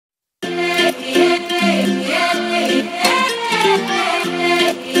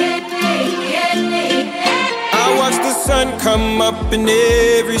sun come up in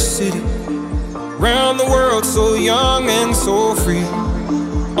every city, round the world so young and so free.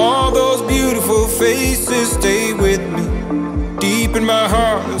 All those beautiful faces stay with me, deep in my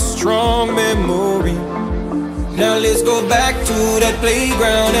heart a strong memory. Now let's go back to that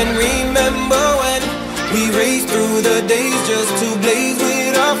playground and remember when we raced through the days just to blaze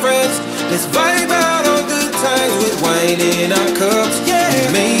with our friends. Let's vibe out on good times with wine in our cups. We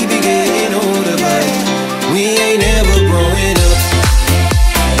may be getting older, but we ain't ever growing up.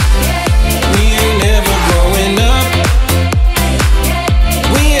 We ain't never growing up.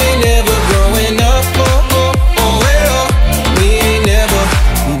 We ain't never growing up. Oh, oh, oh, well, we ain't never.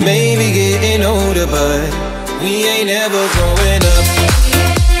 We may be getting older, but we ain't ever growing up.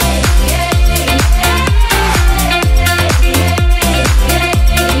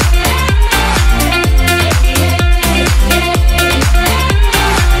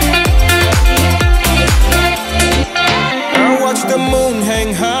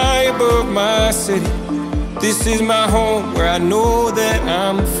 This is my home where I know that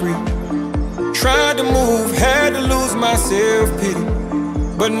I'm free. Tried to move, had to lose my self-pity,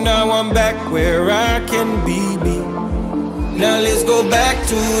 but now I'm back where I can be me. Now let's go back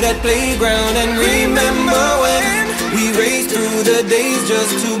to that playground and remember when we raced through the days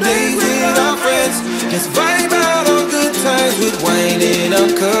just to blaze with our friends. Let's vibe out on good times with wine in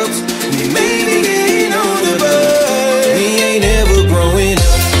our cups. We may be getting older, but we ain't ever growing up.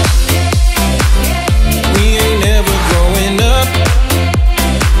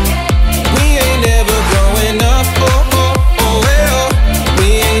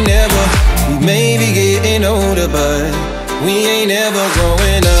 But we ain't ever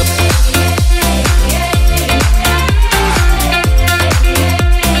growing up.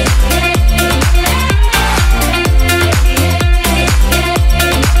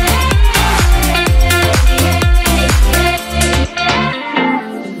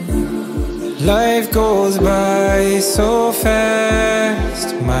 Life goes by so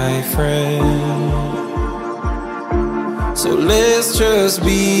fast, my friend. So let's just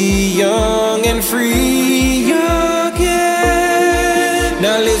be young and free again.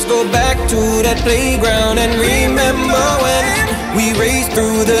 Now let's go back to that playground and remember when we raced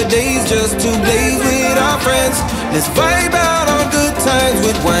through the days just to blaze with our friends. Let's vibe out on good times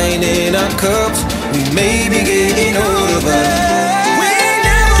with wine in our cups. We may be getting older, but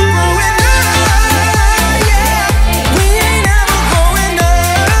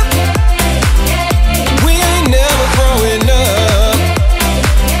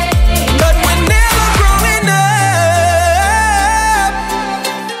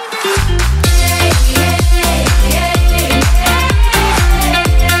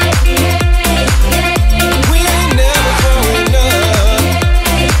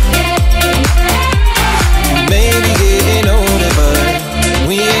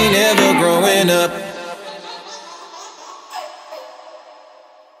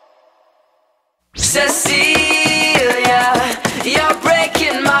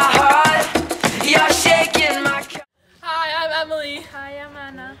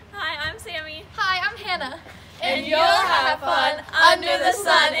and you'll have fun under the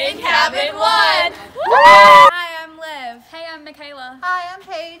sun in cabin 1. Hi, I'm Liv. Hey, I'm Michaela. Hi, I'm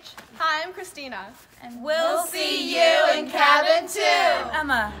Paige. Hi, I'm Christina. And we'll see you in cabin 2.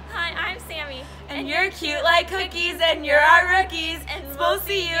 Emma. Hi, I'm Sammy. And you're cute like cookies and you're our rookies. And we'll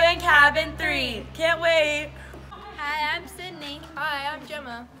see you in cabin 3. Can't wait. Hi, I'm Sydney. Hi, I'm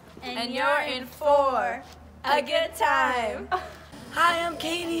Gemma. And you're in 4. A good time. Hi, I'm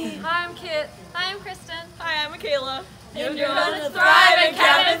Katie. Hi, I'm Kit. Hi, I'm Kristen. Hi, I'm Michaela. And you're gonna thrive in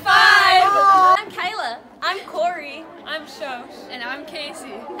cabin 5. I'm Kayla. I'm Corey. I'm Shosh. And I'm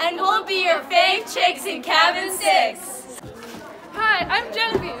Casey. And we'll be your fave chicks in cabin 6. Hi, I'm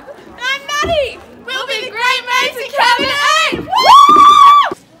Genevieve. And I'm Maddie. We'll be great mates in cabin 8.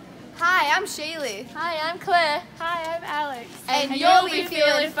 Woo! Hi, I'm Shaylee. Hi, I'm Claire. Hi, I'm Alex. And you'll be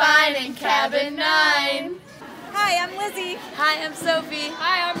feeling fine in cabin 9. Hi, I'm Lizzie. Hi, I'm Sophie.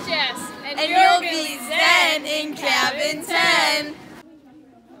 Hi, I'm Jess. And you'll be zen in cabin 10.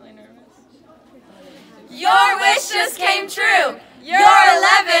 Really nervous. Your wish just came true. You're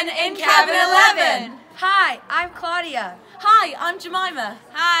 11 in cabin 11. Hi, I'm Claudia. Hi, I'm Jemima.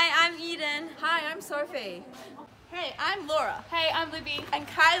 Hi, I'm Eden. Hi, I'm Sophie. Hey, I'm Laura. Hey, I'm Libby. And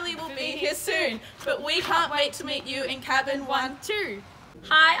Kylie will be here soon, but we can't wait to meet you in cabin 1 too.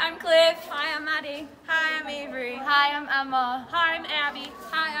 Hi, I'm Cliff. Hi, I'm Maddie. Hi, I'm Avery. Hi, I'm Emma. Hi, I'm Abby.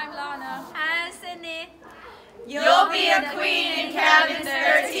 Hi, I'm Lana. Hi, I'm Sydney. You'll be a queen in cabins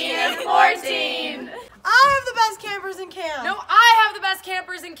 13 and 14. I have the best campers in camp. No, I have the best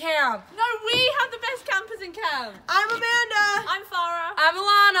campers in camp. No, we have the best campers in camp. I'm Amanda. I'm Farah. I'm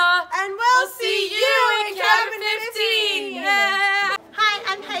Alana. And we'll see you in cabin 15. Yeah. Hi,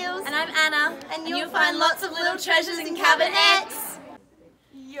 I'm Hales. And I'm Anna. And you'll find lots of little treasures in cabin X.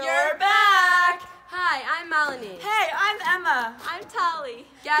 You're back. Hi, I'm Melanie. Hey, I'm Emma. I'm Tali.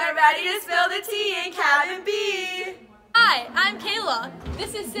 Get ready to spill the tea in cabin B. Hi, I'm Kayla.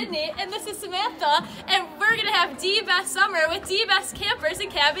 This is Sydney, and this is Samantha, and we're gonna have the best summer with the best campers in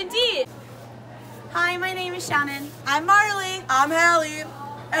cabin D. Hi, my name is Shannon. I'm Marley. I'm Hallie.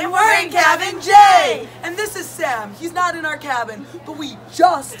 And we're in cabin J. And this is Sam. He's not in our cabin, but we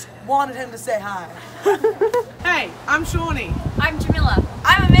just wanted him to say hi. Hey, I'm Shawnee. I'm Jamila.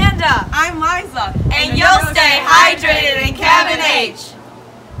 I'm Amanda. I'm Liza. And you'll stay hydrated in cabin H.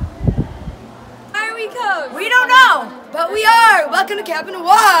 Why are we codes? We don't know, but we are. Welcome to cabin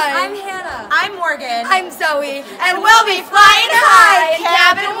Y. I'm Hannah. I'm Morgan. I'm Zoe. And we'll be flying high in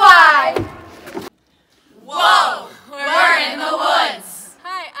cabin Y. Whoa, we're in the woods.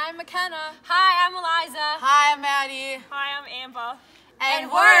 Hi, I'm McKenna. Hi, I'm Eliza. Hi, I'm Maddie. Hi, I'm Amber.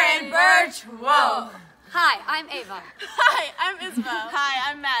 And we're in Birch. Whoa. Hi, I'm Ava. Hi, I'm Isabel.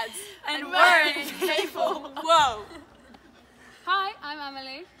 Hi, I'm Mads. And we're in Maple. Whoa. Hi, I'm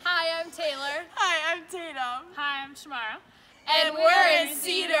Emily. Hi, I'm Taylor. Hi, I'm Tatum. Hi, I'm Shamara. And we're in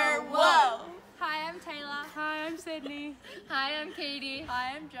Cedar. Whoa. Hi, I'm Taylor. Hi, I'm Sydney. Hi, I'm Katie.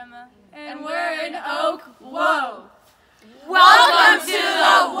 Hi, I'm Gemma. And we're in Oak. Whoa. Welcome to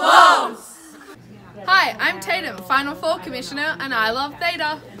the Whoas. Hi, I'm Tatum, Final Four Commissioner, and I love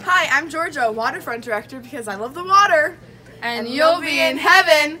Theta. Hi, I'm Georgia, Waterfront Director because I love the water. And you'll be in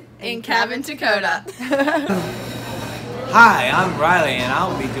heaven in Cabin Dakota. Hi, I'm Riley, and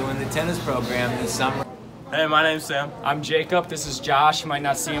I'll be doing the tennis program this summer. Hey, my name's Sam. I'm Jacob. This is Josh. You might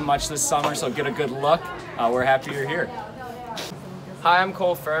not see him much this summer, so get a good look. We're happy you're here. Hi, I'm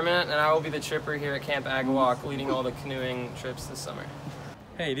Cole Firmament, and I will be the tripper here at Camp Agawak, leading all the canoeing trips this summer.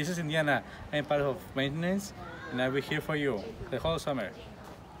 Hey, this is Indiana. I'm part of maintenance, and I'll be here for you the whole summer.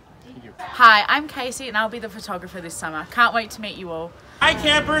 Thank you. Hi, I'm Casey, and I'll be the photographer this summer. Can't wait to meet you all. Hi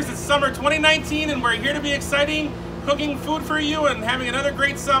campers, it's summer 2019 and we're here to be exciting, cooking food for you and having another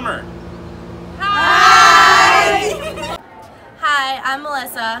great summer. Hi! Hi, I'm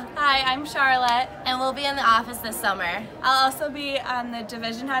Melissa. Hi, I'm Charlotte. And we'll be in the office this summer. I'll also be on the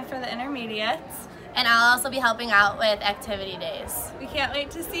division head for the intermediates. And I'll also be helping out with activity days. We can't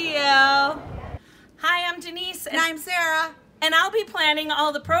wait to see you. Hi, I'm Denise. And I'm Sarah. And I'll be planning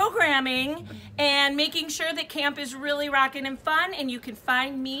all the programming and making sure that camp is really rocking and fun, and you can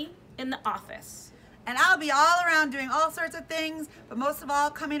find me in the office. And I'll be all around doing all sorts of things, but most of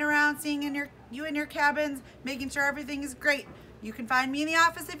all coming around, seeing you in your cabins, making sure everything is great. You can find me in the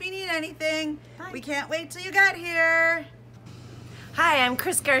office if you need anything. Bye. We can't wait till you get here. Hi, I'm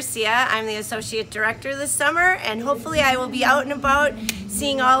Chris Garcia. I'm the Associate Director this summer, and hopefully I will be out and about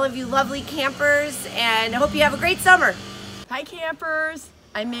seeing all of you lovely campers, and I hope you have a great summer. Hi campers,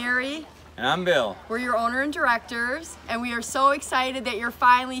 I'm Mary. And I'm Bill. We're your owner and directors, and we are so excited that you're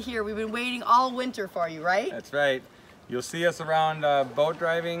finally here. We've been waiting all winter for you, right? That's right. You'll see us around boat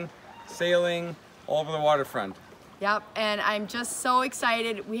driving, sailing, all over the waterfront. Yep, and I'm just so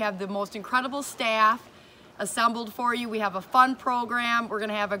excited. We have the most incredible staff assembled for you. We have a fun program. We're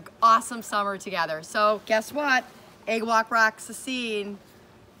gonna have an awesome summer together. So guess what? Agawak rocks the scene.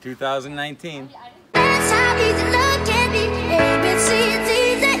 2019. That's how you look at me, ABC,